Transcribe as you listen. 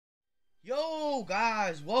Yo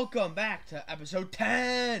guys, welcome back to episode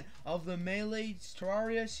 10 of the Melee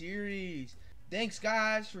Terraria series. Thanks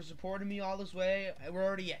guys for supporting me all this way. We're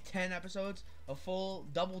already at 10 episodes of full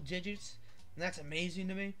double digits, and that's amazing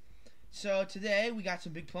to me. So today we got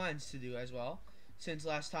some big plans to do as well. Since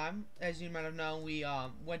last time, as you might have known, we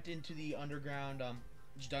went into the underground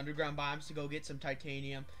biomes to go get some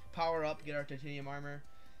titanium, power up, get our titanium armor.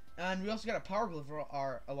 And we also got a power glove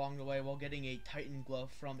along the way while getting a titan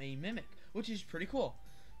glove from a mimic, which is pretty cool.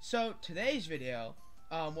 So today's video,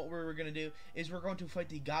 what we're going to do is we're going to fight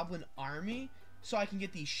the goblin army so I can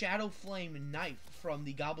get the shadow flame knife from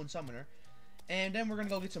the goblin summoner. And then we're going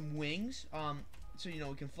to go get some wings, so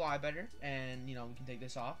we can fly better, and we can take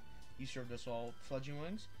this off. You served us all fledgling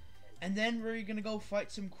wings. And then we're going to go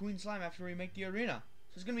fight some queen slime after we make the arena.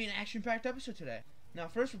 So it's going to be an action-packed episode today. Now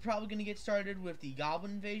first we're probably going to get started with the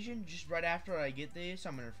goblin invasion just right after I get the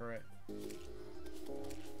summoner for it.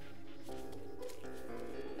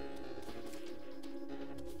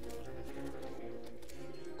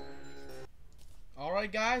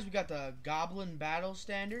 Alright guys, we got the goblin battle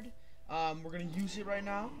standard. We're going to use it right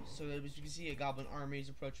now. So as you can see, a goblin army is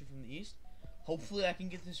approaching from the east. Hopefully I can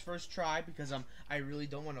get this first try because I really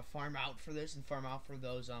don't want to farm out for this and farm out for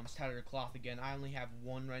those tattered cloth again. I only have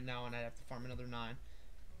one right now and I'd have to farm another 9.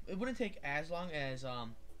 It wouldn't take as long as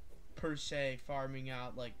per se farming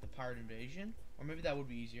out like the pirate invasion, or maybe that would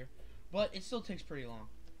be easier, but it still takes pretty long.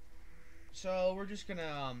 So we're just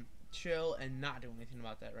gonna chill and not do anything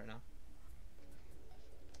about that right now.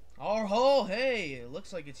 Oh hey, it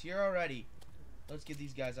looks like it's here already. Let's get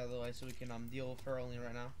these guys out of the way so we can deal with her only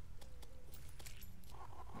right now.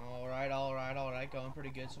 Alright, going pretty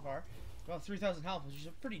good so far. About 3,000 health, which is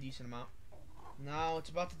a pretty decent amount. Now it's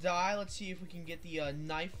about to die. Let's see if we can get the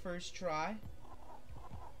knife first try.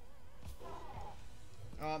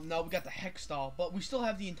 No, we got the hex stall, but we still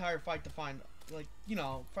have the entire fight to find,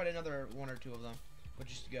 fight another 1 or 2 of them,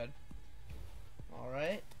 which is good.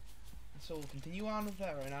 Alright, so we'll continue on with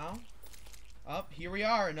that right now. Here we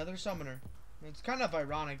are, another summoner. It's kind of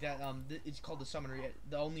ironic that it's called the summoner, yet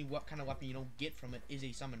the only kind of weapon you don't get from it is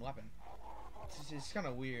a summoned weapon. It's kind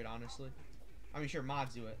of weird, honestly. I mean, sure,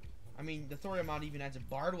 mods do it. I mean, the Thoria mod even adds a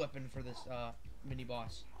bard weapon for this mini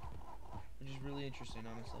boss, which is really interesting,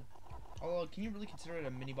 honestly. Although, can you really consider it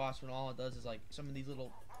a mini boss when all it does is like some of these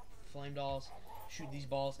little flame dolls shoot these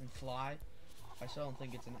balls and fly? I still don't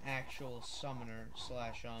think it's an actual summoner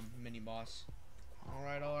slash mini boss.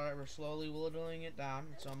 Alright, we're slowly whittling it down.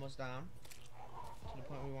 It's almost down to the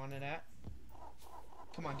point we want it at.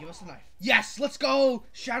 Come on, give us the knife. Yes, let's go!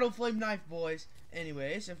 Shadow flame knife, boys.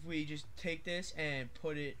 Anyways, if we just take this and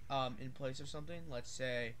put it in place of something, let's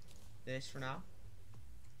say this for now,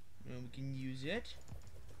 and we can use it.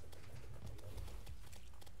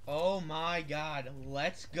 Oh my god,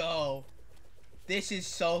 let's go. This is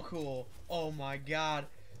so cool. Oh my god,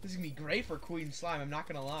 this is gonna be great for queen slime, I'm not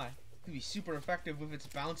gonna lie. It's gonna be super effective with its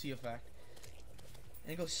bouncy effect,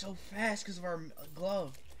 and it goes so fast because of our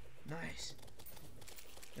glove. Nice.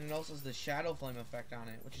 And it also has the shadow flame effect on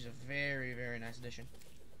it, which is a very, very nice addition.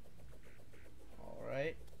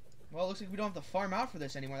 Alright. Well, it looks like we don't have to farm out for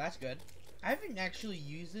this anymore. That's good. I haven't actually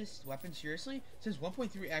used this weapon seriously since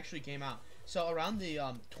 1.3 actually came out. So around the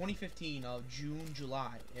 2015 June,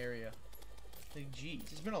 July area. Like, jeez,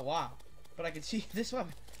 it's been a while. But I can see this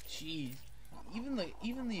weapon. Jeez.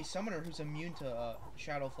 Even the summoner who's immune to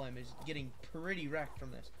shadow flame is getting pretty wrecked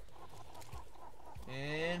from this.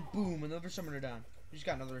 And boom, another summoner down. We just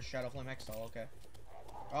got another shadow flame hexstall, okay.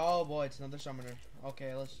 Oh boy, it's another summoner.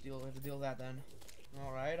 Okay, we have to deal with that then.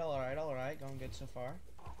 Alright, going good so far.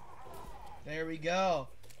 There we go.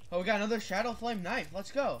 Oh, we got another shadow flame knife.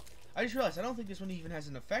 Let's go. I just realized I don't think this one even has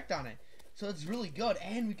an effect on it. So it's really good,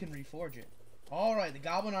 and we can reforge it. Alright, the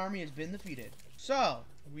goblin army has been defeated. So,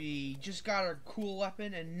 we just got our cool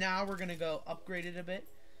weapon, and now we're gonna go upgrade it a bit.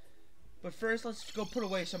 But first, let's go put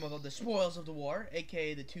away some of the spoils of the war,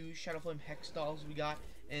 aka the 2 Shadow Flame Hex dolls we got,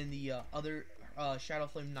 and the other Shadow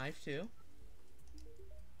Flame knife too.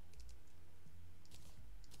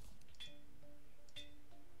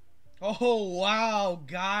 Oh wow,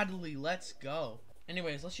 godly, let's go.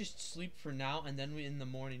 Anyways, let's just sleep for now, and then in the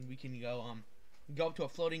morning we can go up to a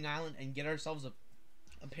floating island and get ourselves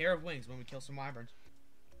a pair of wings when we kill some wyverns.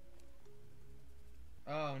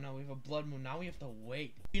 Oh no, we have a blood moon. Now we have to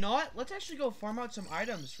wait. You know what? Let's actually go farm out some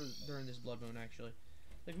items during this blood moon, actually.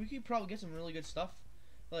 Like, we could probably get some really good stuff.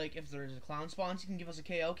 Like, if there's a clown spawns, you can give us a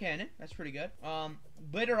KO cannon. That's pretty good.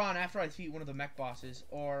 Later on, after I defeat one of the mech bosses,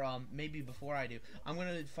 or maybe before I do, I'm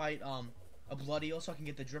gonna fight a blood eel so I can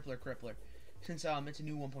get the Drippler Crippler. Since it's a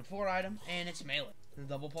new 1.4 item, and it's melee. It's a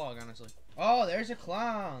double pog, honestly. Oh, there's a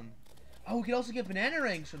clown. Oh, we can also get banana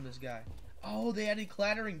rings from this guy. Oh, they added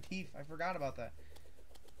clattering teeth. I forgot about that.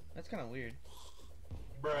 That's kind of weird.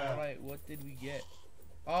 Alright, what did we get?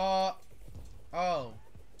 I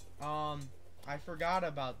forgot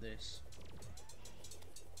about this.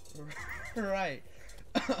 Right.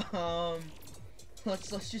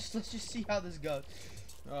 Let's just see how this goes.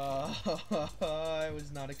 I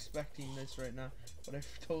was not expecting this right now, but I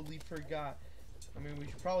totally forgot. I mean, we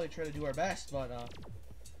should probably try to do our best, but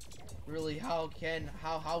really, how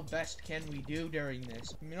best can we do during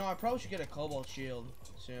this? You know, I probably should get a cobalt shield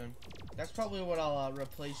soon. That's probably what I'll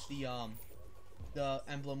replace the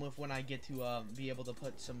emblem with when I get to be able to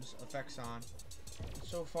put some effects on.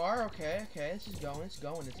 So far, okay, this is going, it's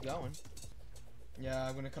going. Yeah,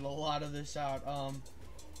 I'm gonna cut a lot of this out.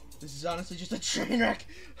 This is honestly just a train wreck.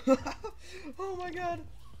 Oh my god.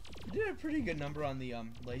 We did a pretty good number on the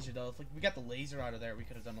laser though. If like, we got the laser out of there, we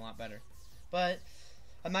could have done a lot better. But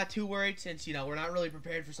I'm not too worried since, you know, we're not really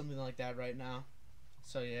prepared for something like that right now.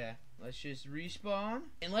 So yeah, let's just respawn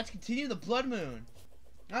and let's continue the Blood Moon.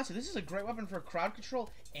 Honestly, this is a great weapon for crowd control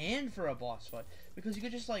and for a boss fight, because you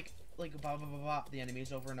could just like bop the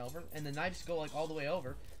enemies over and over, and the knives go like all the way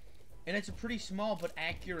over, and it's a pretty small but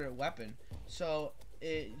accurate weapon. So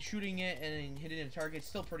shooting it and hitting a target is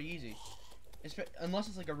still pretty easy, unless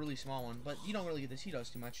it's like a really small one. But you don't really get to see those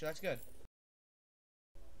too much, so that's good.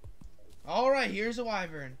 All right, here's a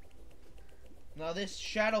wyvern. Now this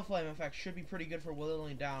shadow flame effect should be pretty good for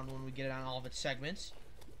whittling down when we get it on all of its segments,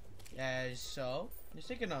 as so. It's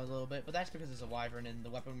taking a little bit, but that's because it's a wyvern and the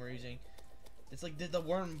weapon we're using. It's like the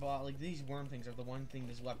worm bot, like these worm things are the one thing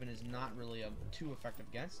this weapon is not really too effective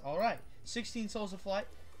against. All right, 16 souls of flight.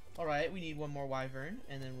 All right, we need one more wyvern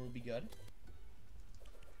and then we'll be good.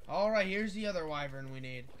 All right, here's the other wyvern we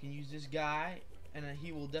need. We can use this guy, and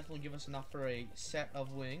he will definitely give us enough for a set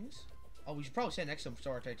of wings. Oh, we should probably stand next to him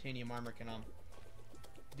so our titanium armor can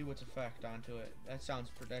do its effect onto it. That sounds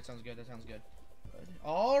good. That sounds good.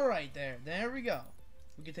 All right, there we go.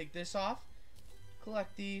 We can take this off,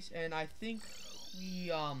 collect these, and I think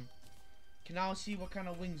we can now see what kind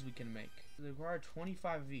of wings we can make. They require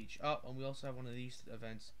 25 of each. Oh, and we also have one of these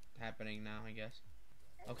events happening now, I guess.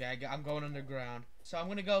 Okay, I'm going underground. So I'm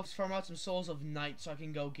gonna go farm out some souls of night so I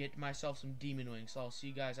can go get myself some demon wings. So I'll see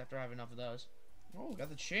you guys after I have enough of those. Oh, we got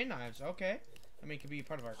the chain knives. Okay. I mean, it could be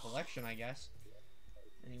part of our collection, I guess.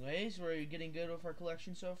 Anyways, we're getting good with our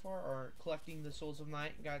collection so far, or collecting the souls of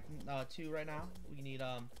night. Got 2 right now. We need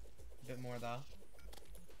a bit more though.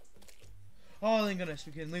 Oh, thank goodness,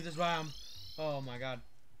 we can leave this biome. Oh my god,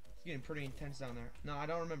 it's getting pretty intense down there. No, I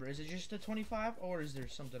don't remember. Is it just a 25, or is there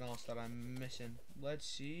something else that I'm missing? Let's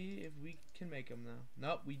see if we can make them now.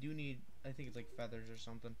 Nope, we do need. I think it's like feathers or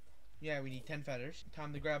something. Yeah, we need 10 feathers.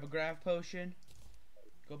 Time to grab a grav potion.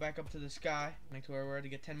 Go back up to the sky. Make to where we're to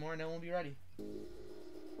get 10 more, and then we'll be ready.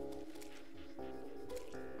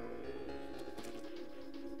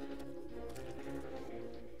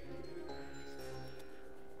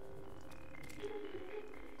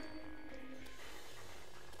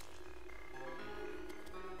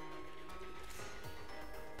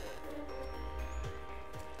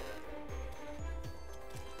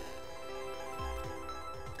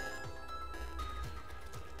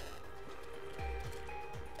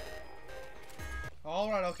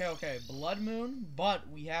 Alright, okay. Blood Moon, but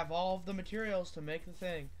we have all of the materials to make the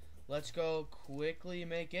thing. Let's go quickly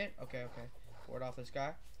make it. Okay. Ward off this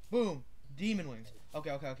guy. Boom! Demon wings.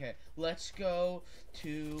 Okay. Let's go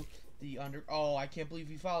to the Oh, I can't believe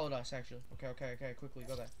he followed us, actually. Okay. Quickly,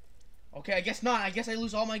 go there. Okay, I guess not. I guess I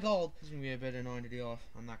lose all my gold. This is gonna be a bit annoying to deal with.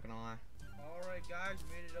 I'm not gonna lie. Alright, guys.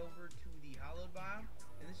 We made it over to the Hallowed Biome.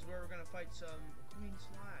 And this is where we're gonna fight some Queen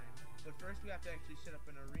Slime. But first, we have to actually set up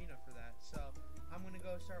an arena for that. So I'm gonna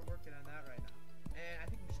go start working on that right now. And I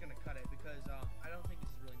think I'm just gonna cut it because I don't think this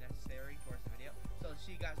is really necessary towards the video. So I'll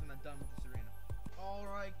see you guys when I'm done with this arena.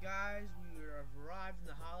 Alright guys, we have arrived in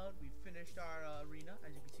the Hallowed. We finished our arena.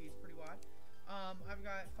 As you can see, it's pretty wide. I've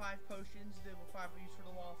got 5 potions, there were 5 of these for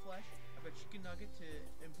the wall of flesh. I've got chicken nugget to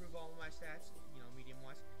improve all of my stats, you know, medium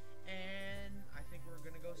wise. And I think we're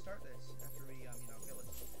gonna go start this after we you know, kill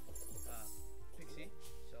this pixie.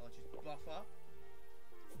 So let's just buff up.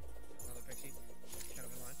 Another pixie, kind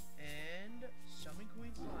of in line. And summon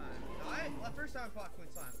Queen Slime. Now, first time I fought Queen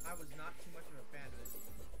Slime, I was not too much of a fan of it,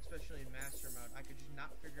 especially in Master Mode. I could just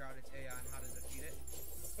not figure out its AI and how to defeat it.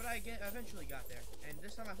 But I eventually got there, and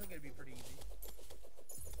this time I think it'd be pretty easy,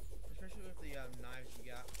 especially with the knives we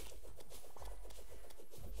got.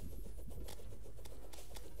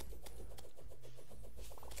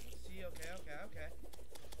 Let's see. Okay.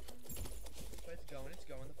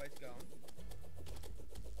 The fight's going.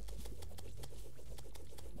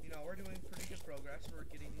 You know, we're doing progress. We're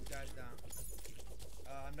getting these guys down.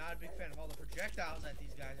 I'm not a big fan of all the projectiles that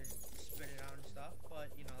these guys are spitting out and stuff, but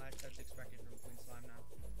you know that's expected from Queen Slime now.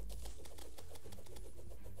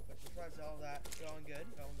 But besides all that, going good,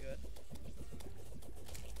 going good.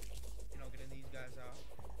 You know, getting these guys out.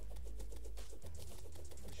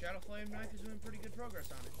 The Shadow Flame Knife is doing pretty good progress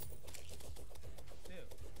on it, too.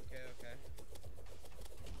 Okay, okay.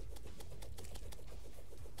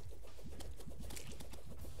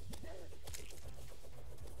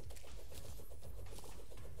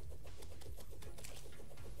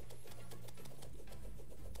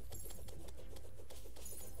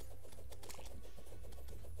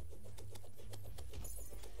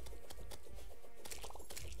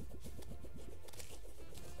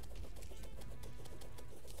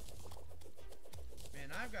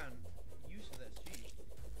 I've gotten used to this. Jeez.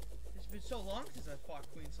 It's been so long since I fought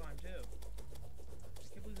Queen Slime too. I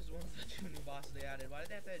can't believe this is one of the 2 new bosses they added. Why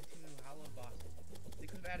did they have to add 2 new hallowed bosses? They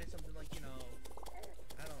could have added something like, you know,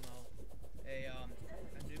 I don't know, a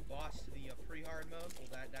new boss to the pre-hard mode.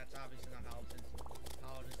 Well, that's obviously not how it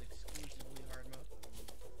is exclusively hard mode.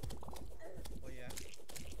 Well, yeah.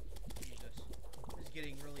 Jesus. This is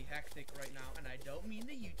getting really hectic right now, and I don't mean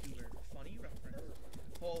the YouTuber. Funny reference.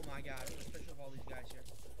 Oh my god, especially with all these guys here.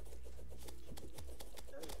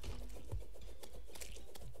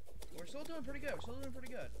 We're still doing pretty good.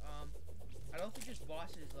 I don't think this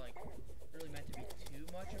boss is like really meant to be too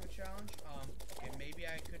much of a challenge. Okay, maybe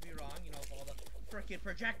I could be wrong, you know, with all the frickin'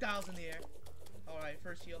 projectiles in the air. Alright,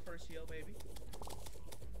 first heal, baby.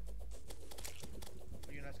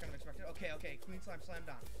 Oh, you know, that's kind of expected. Okay, Queen Slime slammed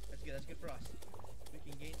down. That's good for us. We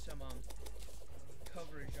can gain some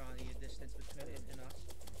coverage on the distance between it and us.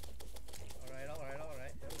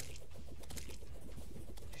 Alright.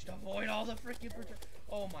 Just avoid all the freaking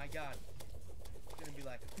oh my god. It's gonna be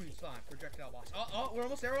like Queen Slime, projectile boss. Oh, we're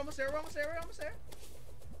almost there.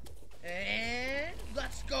 And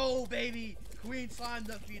let's go, baby! Queen Slime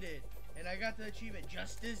defeated. And I got the achievement,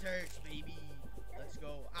 Just Desserts, baby. Let's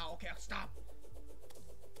go. Ow, okay, stop.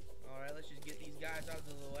 Alright, let's just get these guys out of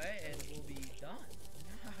the way and we'll be done.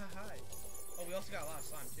 Oh, we also got a lot of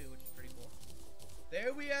slime too, which is pretty cool.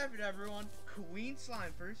 There we have it, everyone. Queen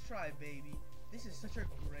Slime, first try, baby. This is such a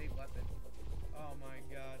great weapon. Oh my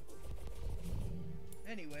god.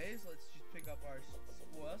 Anyways, let's just pick up our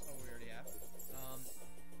spoils. Oh, we already have.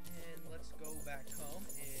 And let's go back home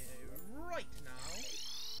right now.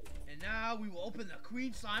 And now we will open the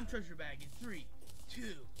Queen Slime treasure bag in 3,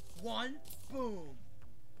 2, 1, boom.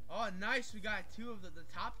 Oh, nice. We got 2 of the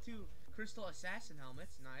top 2 crystal assassin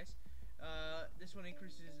helmets. Nice. This one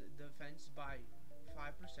increases defense by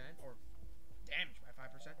 5% or damage by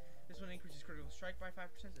 5%. This one increases critical strike by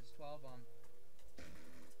 5%. It's 12.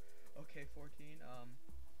 Okay, 14.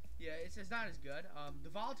 Yeah, it's not as good. The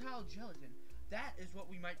volatile gelatin. That is what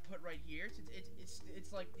we might put right here.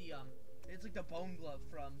 It's like the bone glove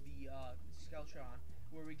from the Skeletron,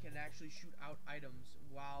 where we can actually shoot out items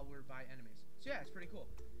while we're by enemies. So yeah, it's pretty cool.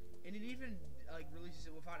 And it even like releases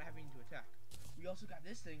it without having to attack. We also got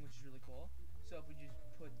this thing, which is really cool. So if we just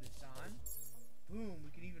put this on, boom, we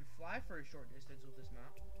can even fly for a short distance with this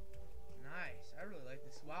mount. Nice. I really like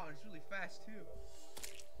this. Wow, and it's really fast too.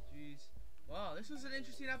 Jeez. Wow, this was an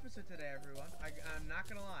interesting episode today, everyone. I'm not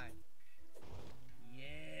gonna lie.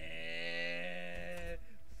 Yeah.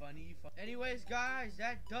 Funny. Anyways, guys,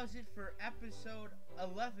 that does it for episode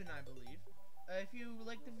 11, I believe. If you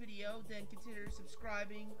liked the video, then consider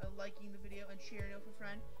subscribing, liking the video, and sharing it with a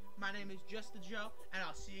friend. My name is Just the Joe, and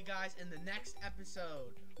I'll see you guys in the next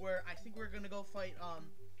episode, where I think we're gonna go fight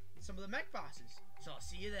some of the mech bosses. So I'll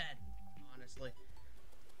see you then. Honestly.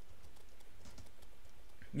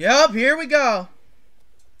 Yup, here we go.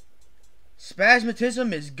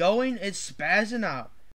 Spasmatism is going. It's spazzing out.